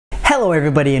Hello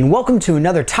everybody and welcome to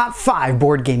another top 5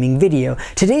 board gaming video.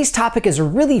 Today's topic is a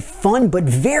really fun but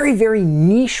very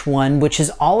niche one, which is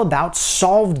all about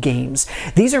solved games.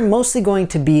 These are mostly going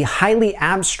to be highly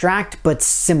abstract but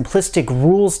simplistic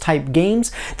rules type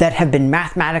games that have been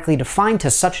mathematically defined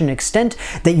to such an extent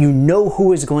that you know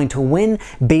who is going to win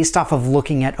based off of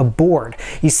looking at a board.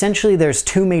 Essentially there's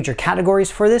two major categories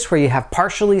for this, where you have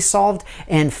partially solved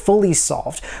and fully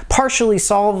solved. Partially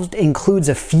solved includes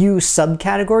a few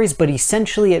subcategories, but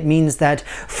essentially it means that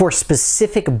for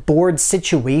specific board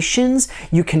situations,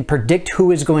 you can predict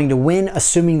who is going to win,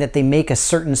 assuming that they make a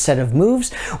certain set of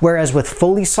moves. Whereas with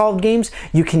fully solved games,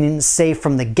 you can say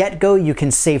from the get-go, you can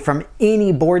say from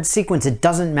any board sequence, it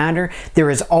doesn't matter.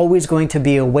 There is always going to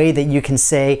be a way that you can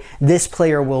say this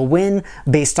player will win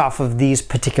based off of these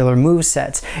particular move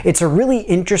sets. It's a really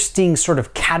interesting sort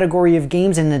of category of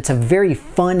games, and it's a very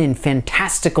fun and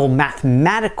fantastical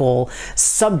mathematical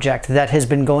subject that has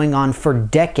been going on for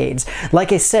decades.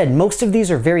 Like I said, most of these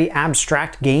are very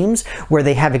abstract games where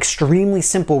they have extremely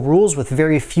simple rules with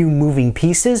very few moving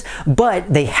pieces,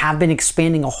 but they have been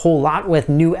expanding a whole lot with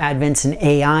new advents in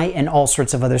AI and all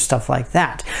sorts of other stuff like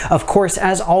that. Of course,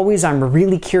 as always, I'm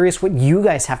really curious what you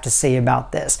guys have to say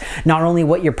about this. Not only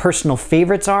what your personal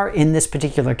favorites are in this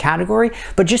particular category,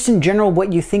 but just in general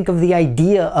what you think of the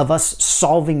idea of us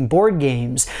solving board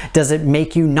games. Does it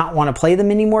make you not want to play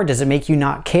them anymore? Does it make you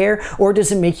not care? Or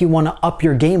does it make you want to up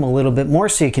your game a little bit more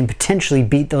so you can potentially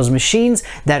beat those machines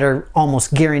that are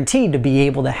almost guaranteed to be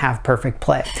able to have perfect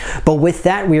play? But with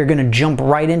that, we are going to jump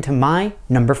right into my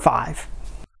number 5.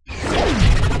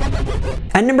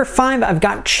 At number 5, I've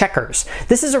got checkers.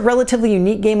 This is a relatively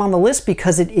unique game on the list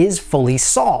because it is fully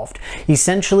solved.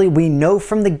 Essentially, we know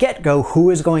from the get-go who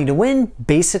is going to win,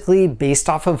 basically based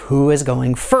off of who is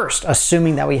going first,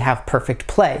 assuming that we have perfect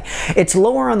play. It's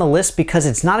lower on the list because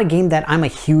it's not a game that I'm a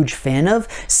huge fan of,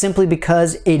 simply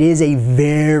because it is a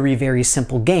very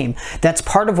simple game. That's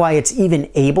part of why it's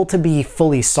even able to be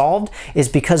fully solved, is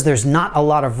because there's not a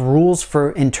lot of rules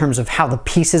in terms of how the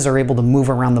pieces are able to move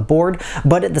around the board,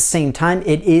 but at the same time,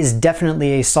 it is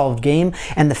definitely a solved game,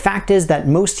 and the fact is that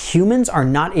most humans are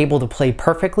not able to play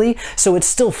perfectly, so it's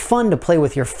still fun to play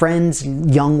with your friends,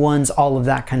 young ones, all of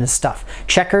that kind of stuff.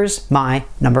 Checkers, my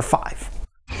number 5.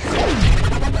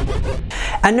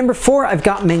 At number 4, I've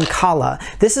got Mancala.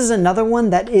 This is another one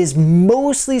that is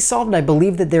mostly solved. I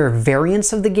believe that there are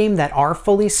variants of the game that are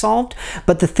fully solved,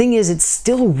 but the thing is, it's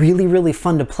still really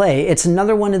fun to play. It's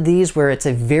another one of these where it's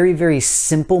a very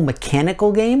simple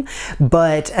mechanical game,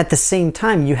 but at the same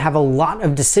time, you have a lot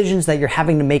of decisions that you're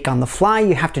having to make on the fly.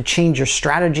 You have to change your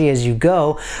strategy as you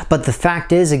go, but the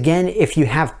fact is, again, if you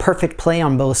have perfect play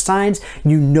on both sides,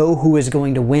 you know who is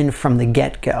going to win from the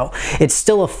get-go. It's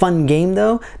still a fun game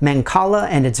though. Mancala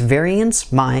and its variants,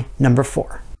 my number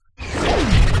 4.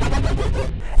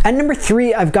 At number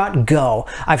 3, I've got Go.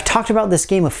 I've talked about this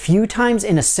game a few times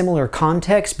in a similar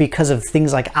context because of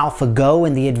things like AlphaGo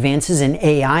and the advances in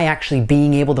AI actually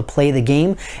being able to play the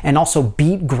game and also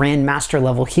beat Grandmaster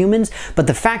level humans, but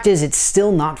the fact is it's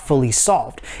still not fully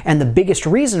solved. And the biggest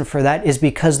reason for that is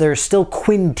because there are still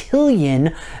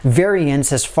quintillion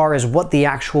variants as far as what the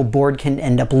actual board can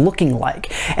end up looking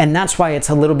like. And that's why it's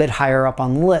a little bit higher up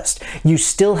on the list. You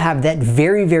still have that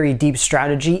very deep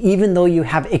strategy, even though you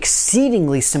have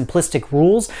exceedingly simplistic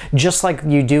rules, just like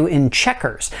you do in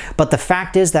checkers. But the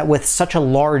fact is that with such a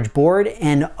large board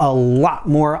and a lot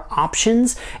more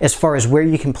options as far as where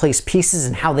you can place pieces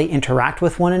and how they interact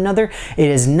with one another, it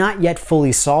is not yet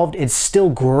fully solved. It's still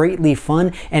greatly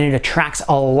fun, and it attracts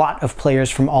a lot of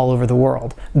players from all over the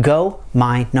world. Go,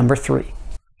 my number 3.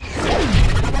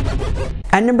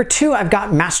 At number 2, I've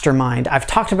got Mastermind. I've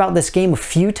talked about this game a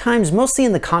few times, mostly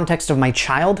in the context of my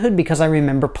childhood because I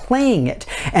remember playing it.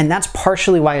 And that's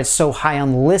partially why it's so high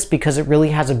on the list, because it really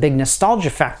has a big nostalgia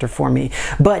factor for me.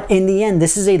 But in the end,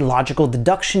 this is a logical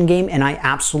deduction game, and I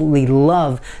absolutely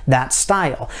love that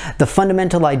style. The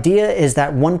fundamental idea is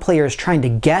that one player is trying to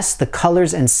guess the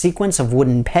colors and sequence of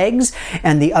wooden pegs,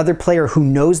 and the other player who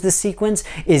knows the sequence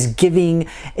is giving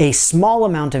a small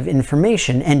amount of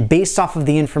information, and based off of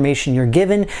the information you're given,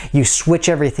 you switch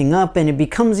everything up and it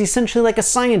becomes essentially like a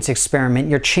science experiment.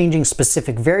 You're changing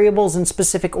specific variables in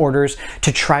specific orders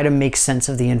to try to make sense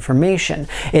of the information.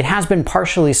 It has been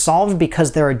partially solved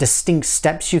because there are distinct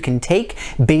steps you can take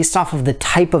based off of the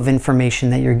type of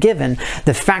information that you're given.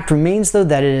 The fact remains though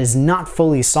that it is not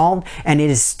fully solved, and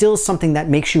it is still something that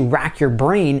makes you rack your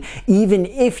brain. Even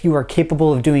if you are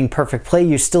capable of doing perfect play,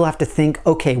 you still have to think,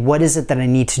 okay, what is it that I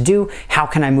need to do? How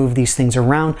can I move these things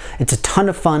around? It's a ton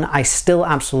of fun. I still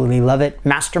absolutely love it.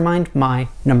 Mastermind, my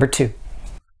number 2.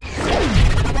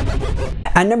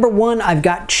 At number 1, I've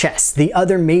got chess, the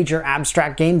other major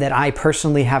abstract game that I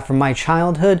personally have from my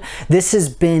childhood. This has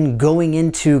been going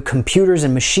into computers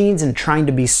and machines and trying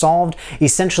to be solved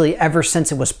essentially ever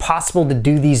since it was possible to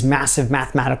do these massive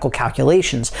mathematical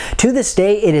calculations. To this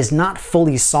day, it is not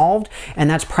fully solved, and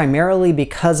that's primarily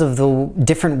because of the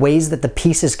different ways that the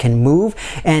pieces can move,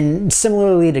 and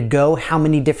similarly to Go, how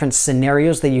many different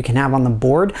scenarios that you can have on the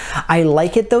board. I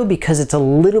like it though because it's a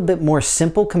little bit more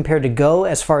simple compared to Go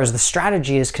as far as the strategy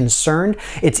is concerned.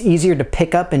 It's easier to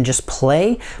pick up and just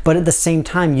play, but at the same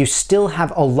time, you still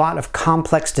have a lot of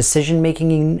complex decision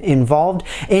making involved,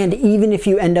 and even if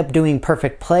you end up doing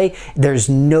perfect play, there's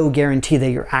no guarantee that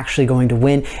you're actually going to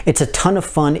win. It's a ton of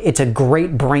fun. It's a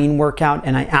great brain workout,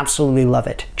 and I absolutely love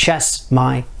it. Chess,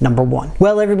 my number 1.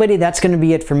 Well, everybody, that's going to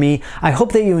be it for me. I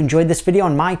hope that you enjoyed this video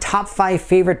on my top 5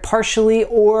 favorite partially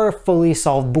or fully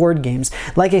solved board games.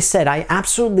 Like I said, I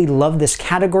absolutely love this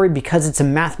category because it's a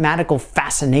mathematical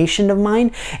fascination of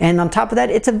mine, and on top of that,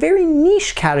 it's a very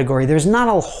niche category. There's not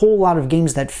a whole lot of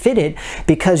games that fit it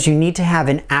because you need to have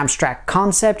an abstract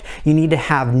concept, you need to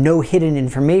have no hidden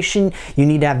information, you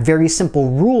need to have very simple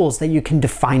rules that you can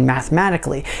define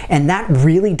mathematically, and that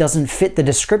really doesn't fit the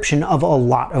description of a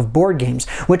lot of board games,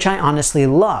 which I honestly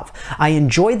love. I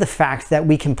enjoy the fact that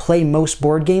we can play most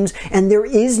board games and there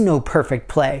is no perfect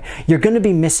play. You're going to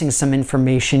be missing some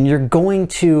information, you're going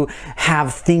to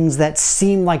have things that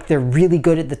seem like they're really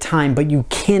good at the time, but you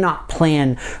cannot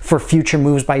plan for future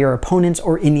moves by your opponents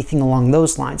or anything along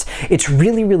those lines. It's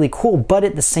really, really cool, but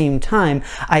at the same time,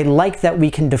 I like that we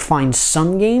can define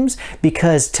some games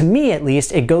because, to me at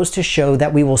least, it goes to show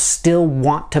that we will still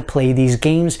want to play these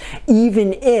games,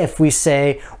 even if we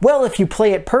say, well, if you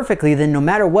play it perfectly, then no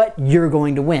matter what, you're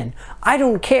going to win. I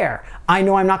don't care. I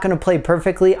know I'm not going to play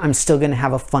perfectly, I'm still going to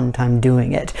have a fun time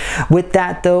doing it. With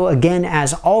that though, again,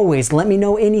 as always, let me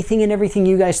know anything and everything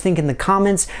you guys think in the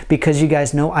comments, because you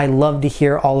guys know I love to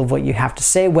hear all of what you have to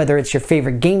say, whether it's your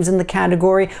favorite games in the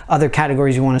category, other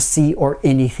categories you want to see, or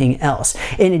anything else.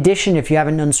 In addition, if you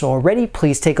haven't done so already,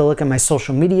 please take a look at my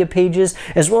social media pages,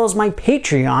 as well as my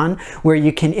Patreon, where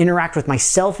you can interact with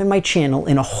myself and my channel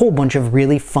in a whole bunch of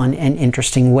really fun and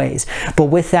interesting ways. But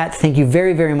with that, thank you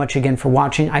very, very much again for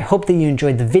watching. I hope that you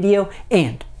enjoyed the video,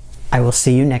 and I will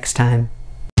see you next time.